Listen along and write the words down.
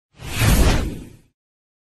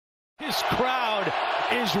This crowd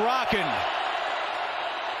is rocking.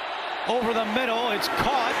 Over the middle, it's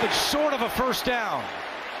caught, but short of a first down.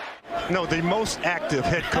 No, the most active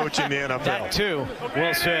head coach in the NFL. That too,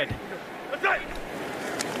 well said.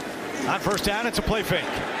 On first down, it's a play fake.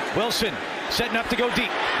 Wilson setting up to go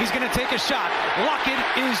deep. He's going to take a shot. Lockett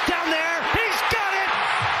is down there. He's got it!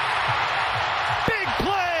 Big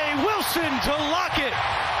play, Wilson to Lockett.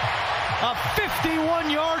 A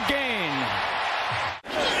 51-yard gain.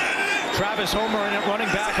 Travis Homer in it, running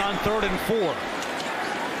back on 3rd and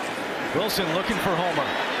 4. Wilson looking for Homer.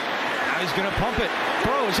 Now he's going to pump it.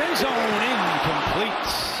 Throws end zone,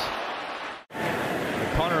 incomplete. The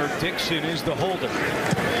punter Dixon is the holder.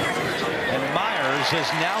 And Myers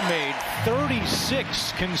has now made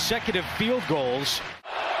 36 consecutive field goals.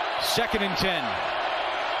 2nd and 10.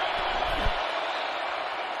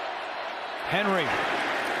 Henry.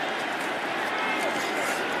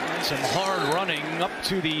 And some hard running up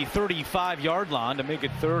to the 35-yard line to make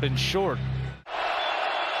it 3rd and short.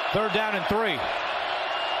 3rd down and 3.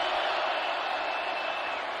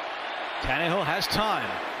 Tannehill has time,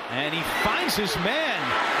 and he finds his man.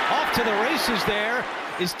 Off to the races there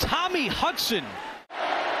is Tommy Hudson.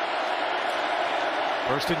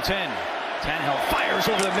 1st and 10. Tannehill fires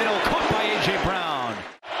over the middle, caught by A.J. Brown.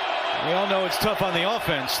 We all know it's tough on the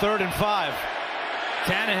offense. 3rd and 5.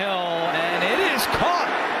 Tannehill, and it is caught.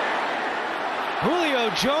 Julio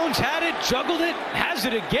Jones had it, juggled it, has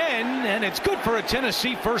it again, and it's good for a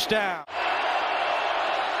Tennessee first down.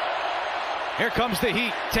 Here comes the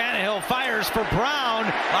heat. Tannehill fires for Brown.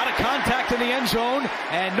 A lot of contact in the end zone,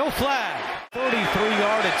 and no flag.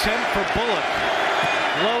 33-yard attempt for Bullock.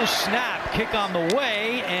 Low snap, kick on the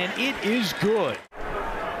way, and it is good.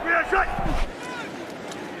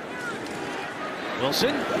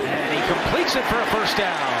 Wilson, and he completes it for a first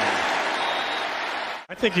down.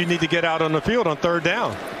 I think you need to get out on the field on 3rd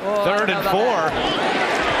down. 3rd and 4.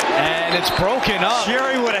 And it's broken up.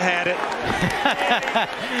 Jerry would have had it.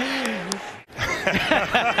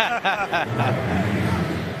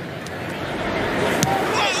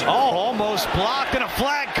 Oh, almost blocked, and a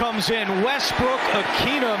flag comes in. Westbrook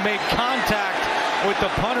Akina made contact with the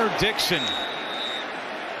punter Dixon.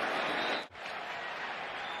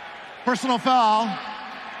 Personal foul,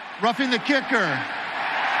 roughing the kicker.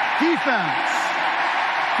 Defense,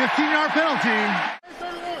 15-yard penalty.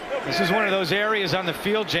 This is one of those areas on the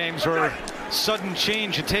field, James, where sudden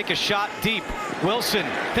change and take a shot deep. Wilson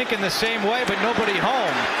thinking the same way, but nobody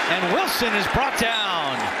home. And Wilson is brought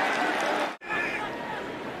down.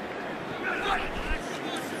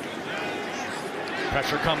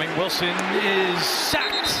 Pressure coming. Wilson is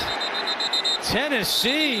sacked.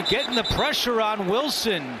 Tennessee getting the pressure on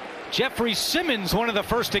Wilson. Jeffrey Simmons, one of the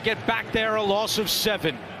first to get back there, a loss of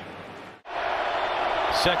 7.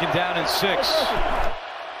 2nd down and 6.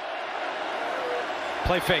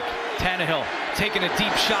 Play fake. Tannehill taking a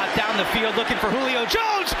deep shot down the field, looking for Julio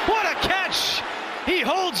Jones. What a catch! He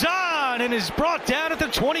holds on and is brought down at the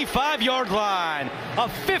 25-yard line. A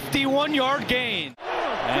 51-yard gain.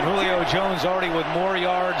 And Julio Jones already with more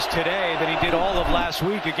yards today than he did all of last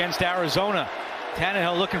week against Arizona.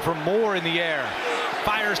 Tannehill looking for more in the air.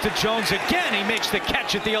 Fires to Jones again. He makes the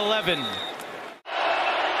catch at the 11.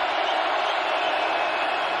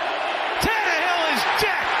 Tannehill is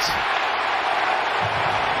decked.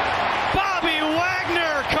 Bobby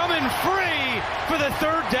Wagner coming free for the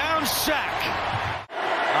 3rd down sack.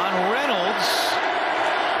 On Reynolds.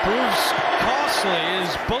 Proves costly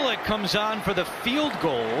as Bullock comes on for the field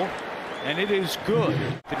goal. And it is good.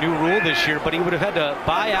 The new rule this year, but he would have had to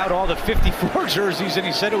buy out all the 54 jerseys, and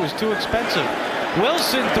he said it was too expensive.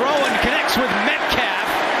 Wilson throwing, connects with Metcalf,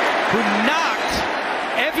 who knocked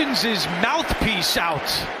Evans's mouthpiece out.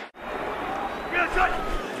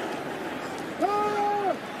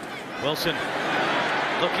 Wilson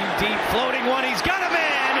looking deep, floating one. He's got a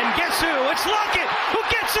man, and guess who? It's Lockett who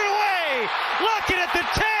gets it away. Lockett at the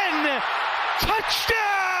 10.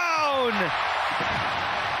 Touchdown!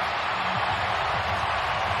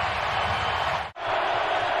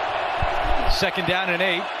 Second down and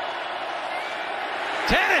 8.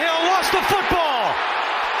 Tannehill lost the football.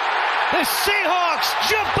 The Seahawks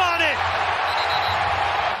jump on it.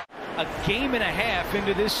 A game and a half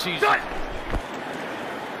into this season.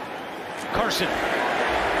 Carson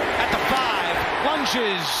at the 5,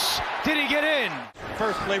 lunges. Did he get in?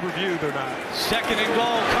 First play review, they're not. 2nd and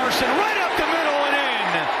goal. Carson right up the middle and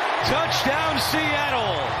in. Touchdown,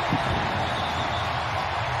 Seattle.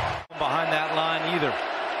 Behind that line either.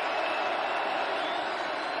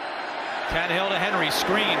 Tannehill to Henry,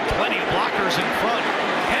 screen, plenty of blockers in front.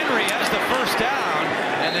 Henry has the first down,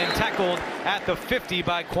 and then tackled at the 50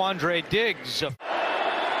 by Quandre Diggs.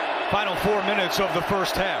 Final 4 minutes of the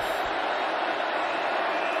first half.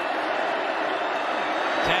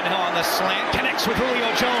 Tannehill on the slant, connects with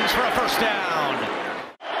Julio Jones for a first down.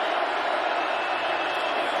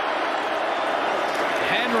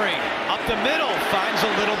 Henry up the middle, finds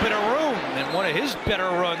a little bit of room in one of his better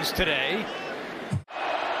runs today.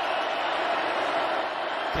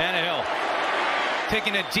 Tannehill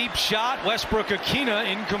taking a deep shot. Westbrook-Akina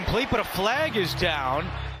incomplete, but a flag is down.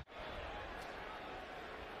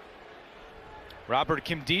 Robert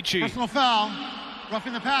Kimdichie. Personal foul,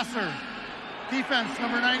 roughing the passer. Defense,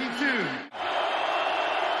 number 92.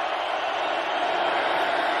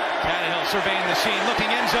 Tannehill surveying the scene, looking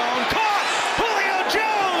end zone. Caught! Julio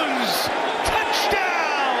Jones!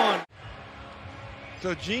 Touchdown!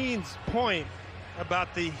 So Gene's point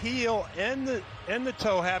about the heel and the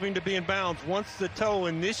toe having to be in bounds. Once the toe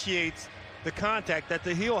initiates the contact, that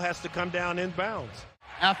the heel has to come down in bounds.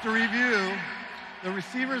 After review, the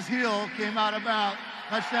receiver's heel came out of bounds,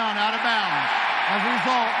 touchdown out of bounds. As a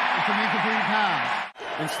result, it's an incomplete pass.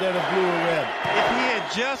 Instead of blue or red. If he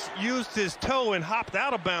had just used his toe and hopped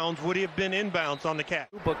out of bounds, would he have been inbounds on the catch?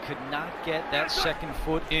 But could not get that second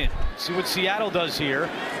foot in. See what Seattle does here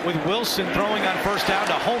with Wilson throwing on first down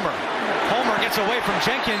to Homer. Homer gets away from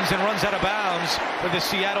Jenkins and runs out of bounds for the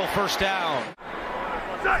Seattle first down.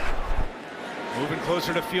 Moving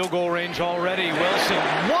closer to field goal range already. Wilson,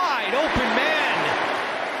 wide open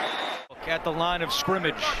man. Look at the line of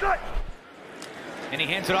scrimmage. And he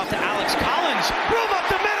hands it off to Alex Collins. Room up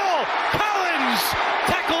the middle. Collins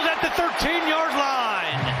tackled at the 13-yard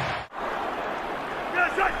line.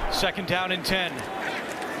 Second down and 10.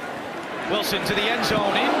 Wilson to the end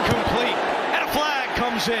zone. Incomplete. And a flag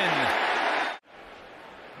comes in.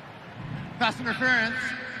 Pass interference.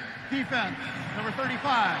 Defense, number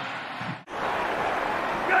 35.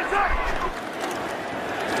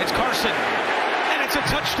 It's Carson. And it's a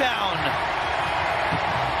touchdown.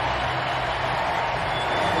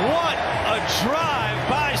 What a drive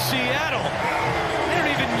by Seattle. They don't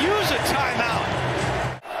even use a timeout.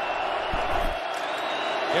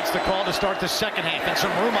 Gets the call to start the second half, and some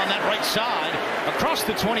room on that right side across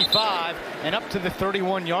the 25 and up to the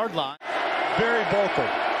 31-yard line. Very vocal.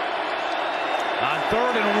 On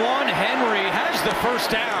 3rd and 1, Henry has the first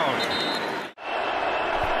down.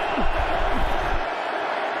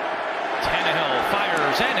 Tannehill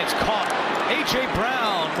fires, and it's caught. A.J.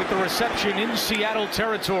 Brown with the reception in Seattle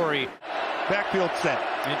territory. Backfield set.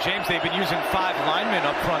 And James, they've been using 5 linemen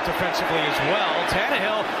up front defensively as well.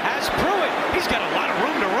 Tannehill has Pruitt. He's got a lot of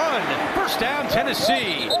room to run. First down,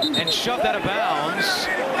 Tennessee. And shoved out of bounds.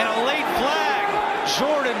 And a late flag.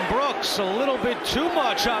 Jordan Brooks, a little bit too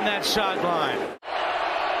much on that sideline.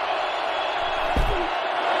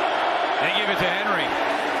 They give it to Henry.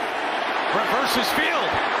 Reverses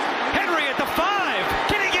field. Henry at the 5.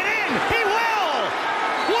 Can he get in? He will!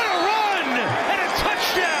 What a run! And a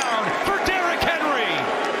touchdown for Derrick Henry!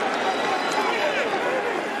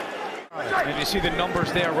 And you see the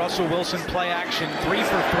numbers there. Russell Wilson play action. 3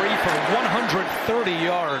 for 3 for 130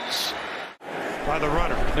 yards. By the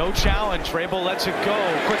runner. No challenge. Vrabel lets it go.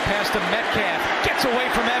 Quick pass to Metcalf. Gets away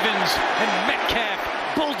from Evans. And Metcalf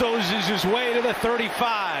bulldozes his way to the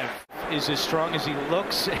 35. Is as strong as he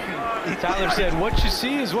looks. Tyler said, what you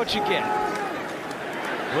see is what you get.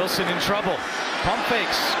 Wilson in trouble. Pump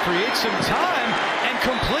fakes. Creates some time and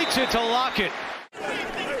completes it to Lockett.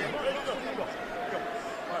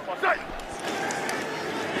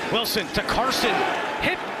 Wilson to Carson.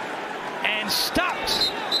 Hit and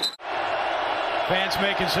stopped. Fans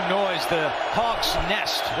making some noise. The Hawks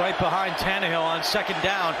nest right behind Tannehill on second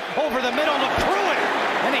down. Over the middle to Pruitt.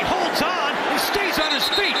 And he holds on and stays on his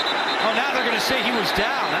feet. Oh, now they're going to say he was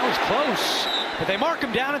down. That was close. But they mark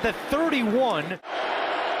him down at the 31.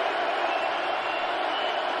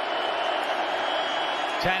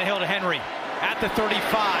 Tannehill to Henry at the 35.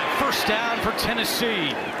 First down for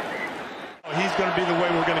Tennessee. He's going to be the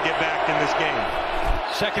way we're going to get back in this game.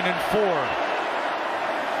 2nd and 4.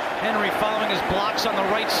 Henry following his blocks on the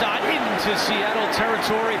right side into Seattle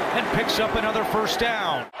territory and picks up another first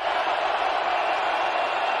down.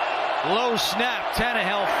 Low snap.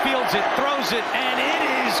 Tannehill fields it, throws it, and it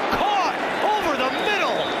is caught over the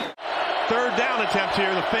middle. 3rd down attempt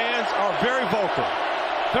here. The fans are very vocal.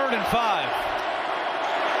 3rd and 5.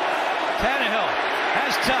 Tannehill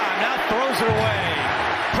has time, now throws it away.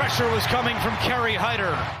 Pressure was coming from Kerry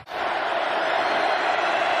Hyder.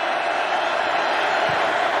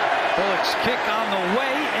 Bullock's kick on the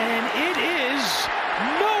way, and it is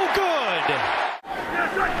no good.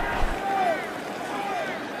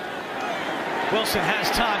 Wilson has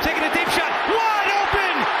time, taking a deep shot, wide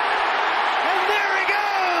open, and there he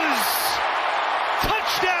goes!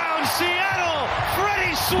 Touchdown,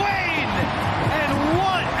 Swain! And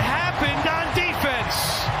what happened on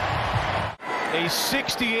defense? A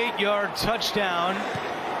 68-yard touchdown.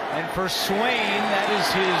 And for Swain, that is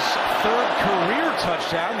his third career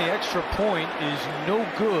touchdown. The extra point is no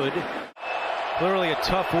good. Clearly a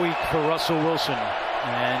tough week for Russell Wilson.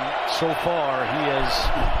 And so far, he has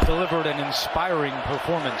delivered an inspiring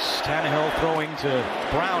performance. Tannehill throwing to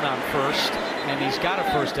Brown on first, and he's got a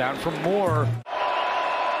first down for more.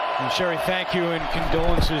 And Sherry, thank you and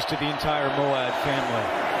condolences to the entire Moab family.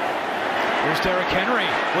 Here's Derrick Henry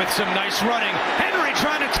with some nice running. Henry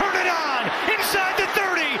trying to turn it on inside the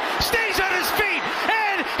 30, stays on his feet,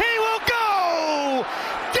 and he will go!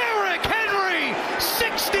 Derrick Henry,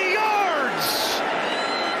 60 yards!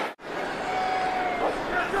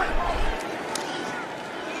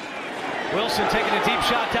 Wilson taking a deep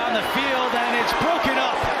shot down the field, and it's broken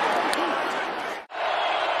up.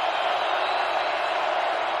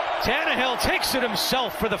 Tannehill takes it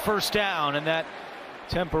himself for the first down, and that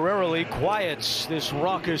temporarily quiets this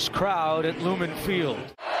raucous crowd at Lumen Field.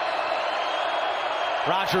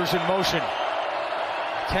 Rodgers in motion.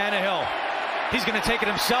 Tannehill, he's going to take it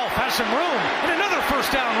himself, has some room, and another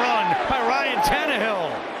first down run by Ryan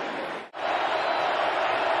Tannehill.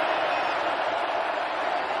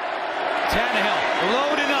 Tannehill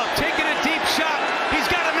loading up, taking a deep shot. He's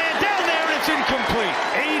got a man down there, and it's incomplete.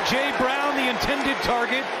 A.J. Brown, the intended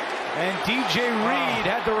target, and D.J. Reed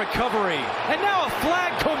had the recovery. And now a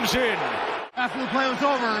flag comes in. After the play was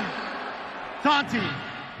over, Tonti,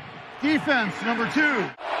 defense, number 2.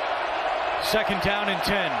 Second down and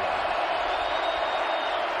 10.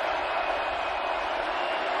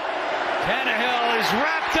 Tannehill is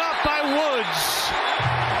wrapped up by Woods.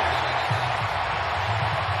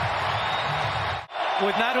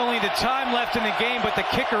 With not only the time left in the game, but the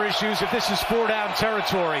kicker issues if this is 4-down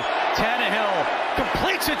territory. Tannehill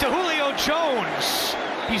completes it to Julio Jones.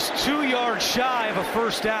 He's 2 yards shy of a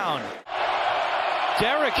first down.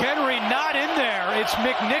 Derrick Henry not in there. It's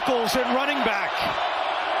McNichols at running back.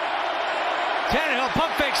 Tannehill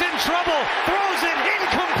pump fakes, in trouble, throws it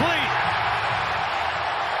incomplete.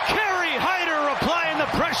 Kerry Hyder applying the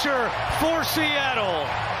pressure for Seattle.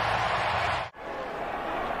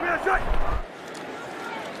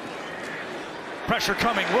 Pressure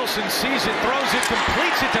coming. Wilson sees it, throws it,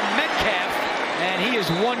 completes it to Metcalf, and he is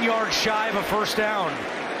 1 yard shy of a first down.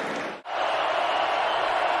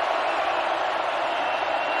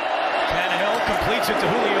 Tannehill completes it to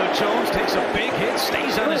Julio Jones, takes a big hit,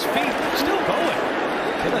 stays on his feet, still going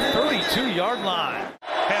to the 32-yard line.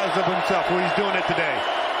 Has of himself where he's doing it today.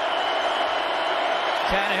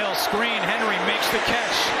 Tannehill screen, Henry makes the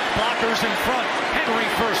catch. Blockers in front, Henry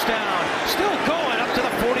first down. Still going up to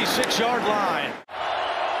the 46-yard line.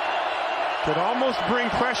 Could almost bring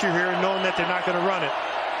pressure here knowing that they're not going to run it.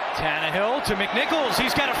 Tannehill to McNichols,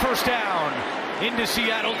 he's got a first down. Into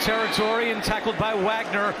Seattle territory and tackled by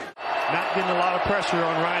Wagner. Not getting a lot of pressure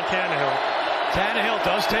on Ryan Tannehill. Tannehill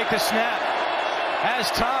does take the snap.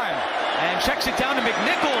 Has time and checks it down to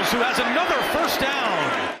McNichols, who has another first down,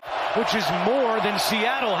 which is more than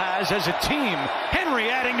Seattle has as a team. Henry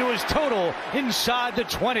adding to his total inside the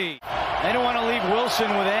 20. They don't want to leave Wilson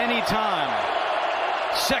with any time.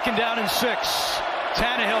 Second down and 6.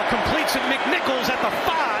 Tannehill completes it. McNichols at the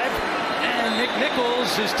 5. And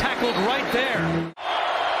McNichols is tackled right there.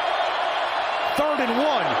 Third and 1.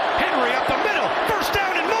 Henry up the middle. First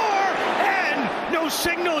down and more. And no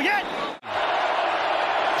signal yet.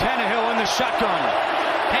 Tannehill in the shotgun.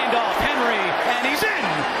 Handoff, Henry, and he's in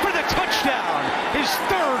for the touchdown. His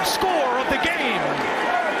third score of the game.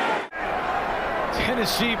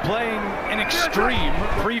 Tennessee playing an extreme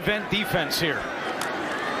prevent defense here.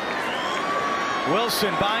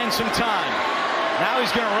 Wilson buying some time. Now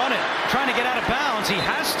he's going to run it. Trying to get out of bounds. He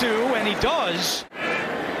has to, and he does.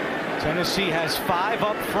 Tennessee has 5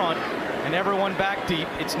 up front and everyone back deep.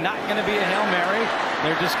 It's not going to be a Hail Mary.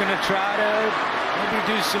 They're just going to try to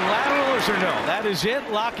maybe do some laterals or no. That is it.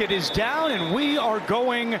 Lockett is down, and we are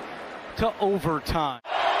going to overtime.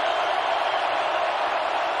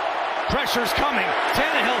 Pressure's coming.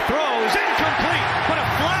 Tannehill throws. Incomplete, but a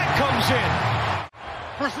flag comes in.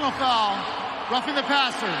 Personal foul. Roughing the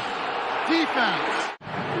passer. Defense.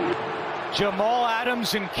 Jamal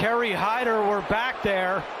Adams and Kerry Hyder were back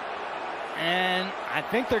there. And I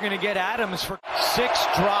think they're going to get Adams for 6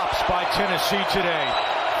 drops by Tennessee today.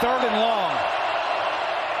 Third and long.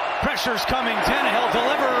 Pressure's coming. Tannehill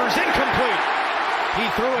delivers. Incomplete. He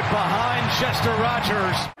threw it behind Chester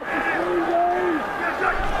Rogers.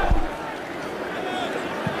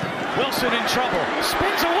 Wilson in trouble.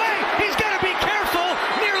 Spins away. He's got to be careful.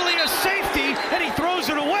 Nearly a safety, and he throws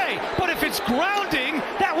it away. But if it's grounding,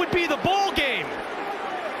 that would be the ball game.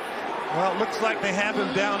 looks like they have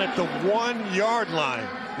him down at the 1 yard line.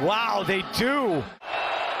 Wow, they do.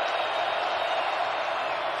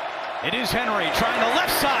 It is Henry trying the left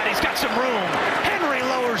side. He's got some room. Henry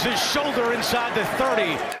lowers his shoulder inside the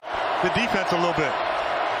 30. The defense a little bit.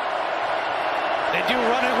 They do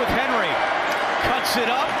run it with Henry. Cuts it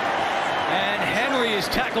up. And Henry is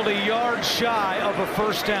tackled a yard shy of a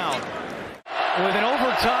first down. With an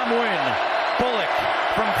overtime win, Bullock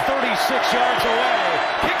from 36 yards away.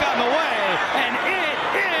 Kick on the way, and it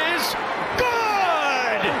is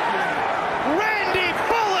good! Randy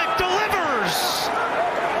Bullock delivers!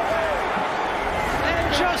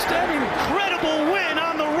 And just an incredible win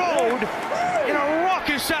on the road in a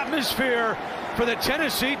raucous atmosphere for the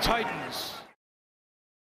Tennessee Titans.